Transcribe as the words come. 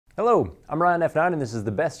Hello, I'm Ryan F9 and this is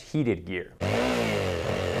the best heated gear.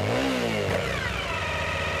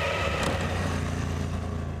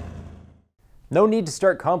 No need to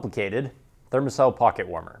start complicated. Thermacell pocket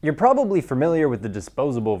warmer. You're probably familiar with the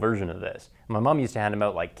disposable version of this. My mom used to hand them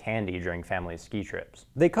out like candy during family ski trips.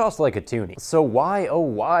 They cost like a toonie. So why, oh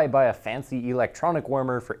why, buy a fancy electronic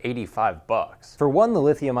warmer for 85 bucks? For one, the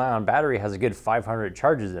lithium-ion battery has a good 500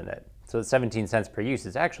 charges in it, so at 17 cents per use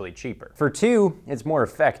is actually cheaper. For two, it's more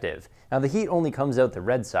effective. Now the heat only comes out the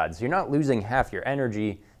red side, so you're not losing half your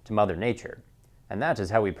energy to Mother Nature. And that is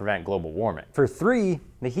how we prevent global warming. For three,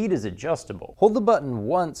 the heat is adjustable. Hold the button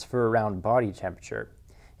once for around body temperature.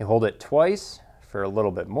 You hold it twice for a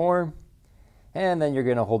little bit more, and then you're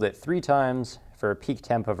gonna hold it 3 times for a peak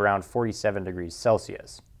temp of around 47 degrees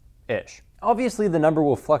Celsius-ish. Obviously the number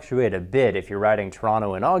will fluctuate a bit if you're riding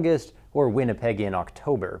Toronto in August or Winnipeg in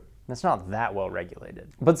October. It's not that well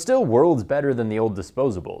regulated. But still worlds better than the old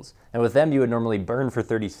disposables. And with them you would normally burn for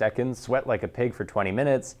 30 seconds, sweat like a pig for 20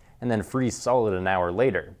 minutes, and then freeze solid an hour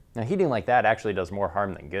later. Now heating like that actually does more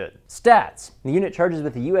harm than good. Stats! The unit charges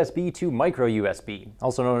with a USB to micro USB,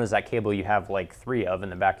 also known as that cable you have like 3 of in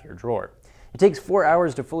the back of your drawer. It takes 4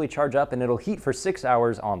 hours to fully charge up and it'll heat for 6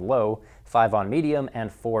 hours on low, 5 on medium, and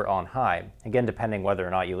 4 on high, again depending whether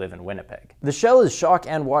or not you live in Winnipeg. The shell is shock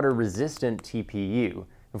and water resistant TPU.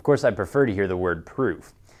 Of course, I'd prefer to hear the word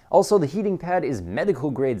proof. Also, the heating pad is medical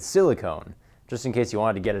grade silicone, just in case you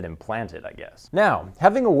wanted to get it implanted, I guess. Now,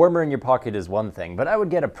 having a warmer in your pocket is one thing, but I would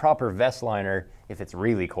get a proper vest liner if it's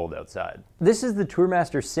really cold outside. This is the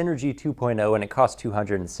Tourmaster Synergy 2.0 and it costs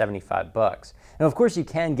 275 bucks. Now, of course, you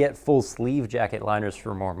can get full sleeve jacket liners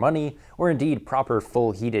for more money, or indeed proper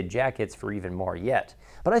full heated jackets for even more yet.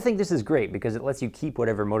 But I think this is great because it lets you keep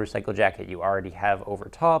whatever motorcycle jacket you already have over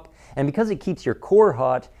top, and because it keeps your core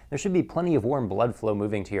hot, there should be plenty of warm blood flow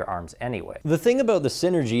moving to your arms anyway. The thing about the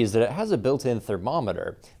Synergy is that it has a built-in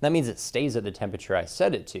thermometer. That means it stays at the temperature I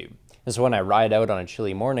set it to. And so when I ride out on a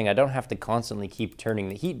chilly morning, I don't have to constantly keep turning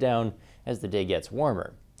the heat down as the day gets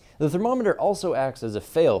warmer. The thermometer also acts as a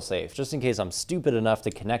fail-safe, just in case I'm stupid enough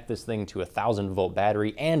to connect this thing to a 1000-volt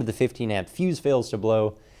battery and the 15-amp fuse fails to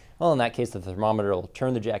blow. Well, in that case, the thermometer will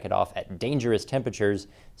turn the jacket off at dangerous temperatures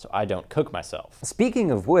so I don't cook myself.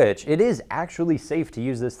 Speaking of which, it is actually safe to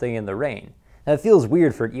use this thing in the rain. Now, it feels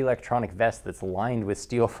weird for an electronic vest that's lined with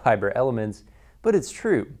steel fiber elements, but it's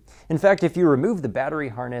true. In fact, if you remove the battery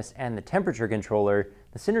harness and the temperature controller,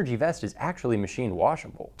 the Synergy vest is actually machine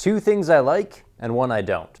washable. 2 things I like and 1 I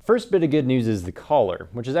don't. First bit of good news is the collar,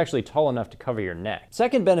 which is actually tall enough to cover your neck.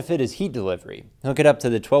 Second benefit is heat delivery. Hook it up to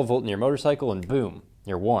the 12 volt in your motorcycle and boom,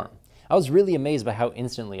 you're warm. I was really amazed by how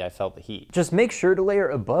instantly I felt the heat. Just make sure to layer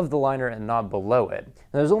above the liner and not below it.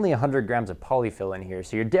 Now, there's only 100 grams of polyfill in here,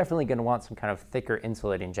 so you're definitely going to want some kind of thicker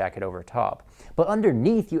insulating jacket over top. But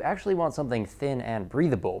underneath, you actually want something thin and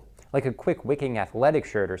breathable, like a quick wicking athletic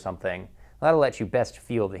shirt or something. That'll let you best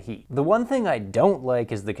feel the heat. The one thing I don't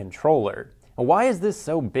like is the controller. Why is this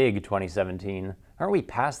so big, 2017? Aren't we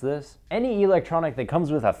past this? Any electronic that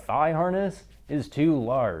comes with a thigh harness is too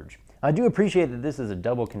large. I do appreciate that this is a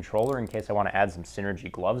double controller in case I want to add some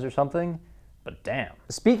Synergy gloves or something, but damn.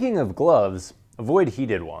 Speaking of gloves, avoid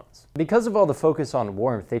heated ones. Because of all the focus on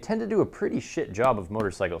warmth, they tend to do a pretty shit job of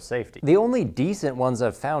motorcycle safety. The only decent ones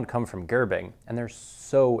I've found come from Gerbing, and they're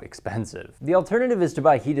so expensive. The alternative is to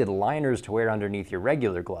buy heated liners to wear underneath your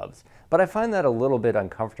regular gloves, but I find that a little bit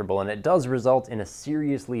uncomfortable and it does result in a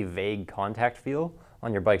seriously vague contact feel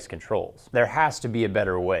on your bike's controls. There has to be a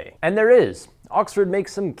better way. And there is. Oxford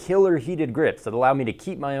makes some killer heated grips that allow me to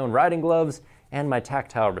keep my own riding gloves and my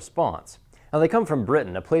tactile response. Now they come from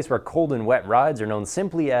Britain, a place where cold and wet rides are known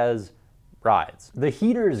simply as rides. The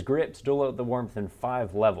heater's grips dole out the warmth in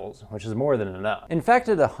 5 levels, which is more than enough. In fact,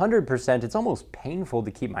 at 100%, it's almost painful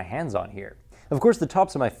to keep my hands on here. Of course, the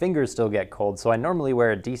tops of my fingers still get cold, so I normally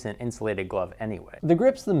wear a decent insulated glove anyway. The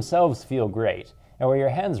grips themselves feel great, and where your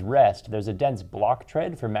hands rest, there's a dense block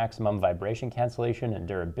tread for maximum vibration cancellation and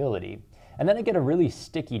durability. And then I get a really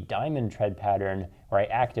sticky diamond tread pattern where I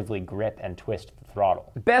actively grip and twist the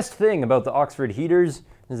throttle. The best thing about the Oxford heaters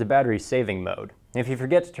is the battery saving mode. If you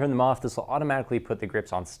forget to turn them off, this will automatically put the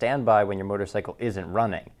grips on standby when your motorcycle isn't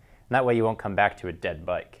running. And that way you won't come back to a dead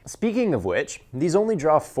bike. Speaking of which, these only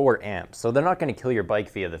draw 4 amps, so they're not going to kill your bike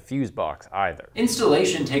via the fuse box either.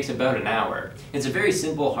 Installation takes about an hour. It's a very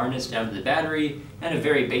simple harness down to the battery and a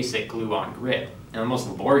very basic glue-on grip. And the most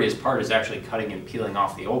laborious part is actually cutting and peeling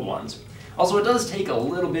off the old ones. Also, it does take a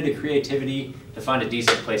little bit of creativity to find a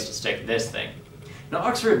decent place to stick this thing. Now,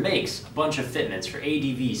 Oxford makes a bunch of fitments for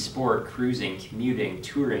ADV, sport, cruising, commuting,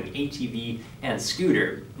 touring, ATV, and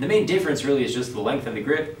scooter. The main difference really is just the length of the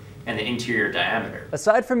grip and the interior diameter.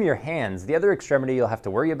 Aside from your hands, the other extremity you'll have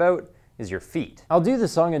to worry about is your feet. I'll do the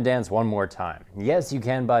song and dance one more time. Yes, you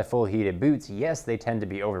can buy full heated boots. Yes, they tend to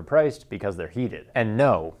be overpriced because they're heated. And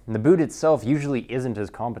no, the boot itself usually isn't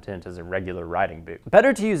as competent as a regular riding boot.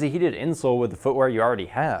 Better to use a heated insole with the footwear you already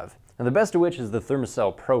have, and the best of which is the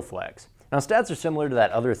Thermacell ProFlex. Now, stats are similar to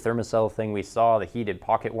that other Thermacell thing we saw, the heated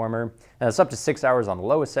pocket warmer, and it's up to 6 hours on the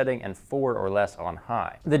lowest setting and 4 or less on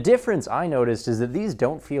high. The difference I noticed is that these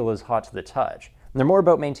don't feel as hot to the touch. They're more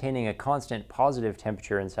about maintaining a constant positive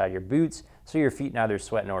temperature inside your boots so your feet neither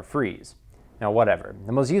sweat nor freeze. Now whatever,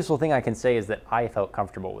 the most useful thing I can say is that I felt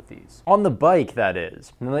comfortable with these. On the bike, that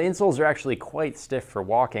is. Now, the insoles are actually quite stiff for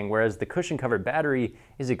walking, whereas the cushion-covered battery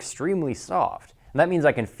is extremely soft. And that means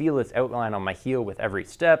I can feel its outline on my heel with every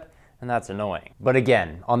step, and that's annoying. But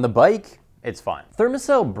again, on the bike, it's fine.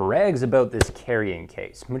 Thermacell brags about this carrying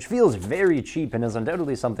case, which feels very cheap and is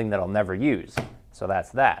undoubtedly something that I'll never use. So that's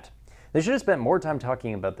that. They should have spent more time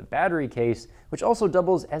talking about the battery case, which also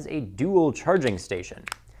doubles as a dual charging station,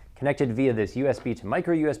 connected via this USB to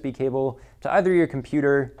micro USB cable to either your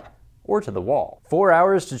computer or to the wall. 4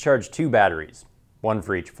 hours to charge 2 batteries, one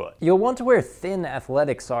for each foot. You'll want to wear thin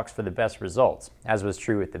athletic socks for the best results, as was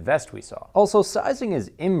true with the vest we saw. Also, sizing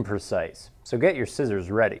is imprecise, so get your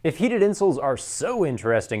scissors ready. If heated insoles are so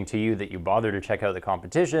interesting to you that you bother to check out the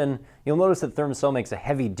competition, you'll notice that Thermacell makes a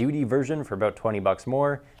heavy-duty version for about 20 bucks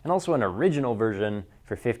more, and also an original version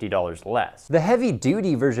for $50 less. The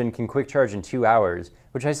heavy-duty version can quick charge in 2 hours,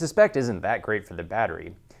 which I suspect isn't that great for the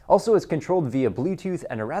battery. Also, it's controlled via Bluetooth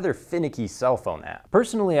and a rather finicky cell phone app.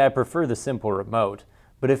 Personally, I prefer the simple remote,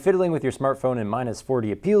 but if fiddling with your smartphone in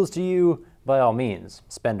 -40 appeals to you, by all means,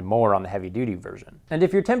 spend more on the heavy-duty version. And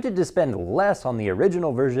if you're tempted to spend less on the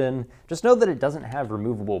original version, just know that it doesn't have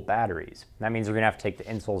removable batteries. That means you're gonna have to take the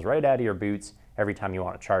insoles right out of your boots every time you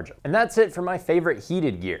want to charge them. And that's it for my favorite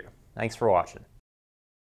heated gear. Thanks for watching.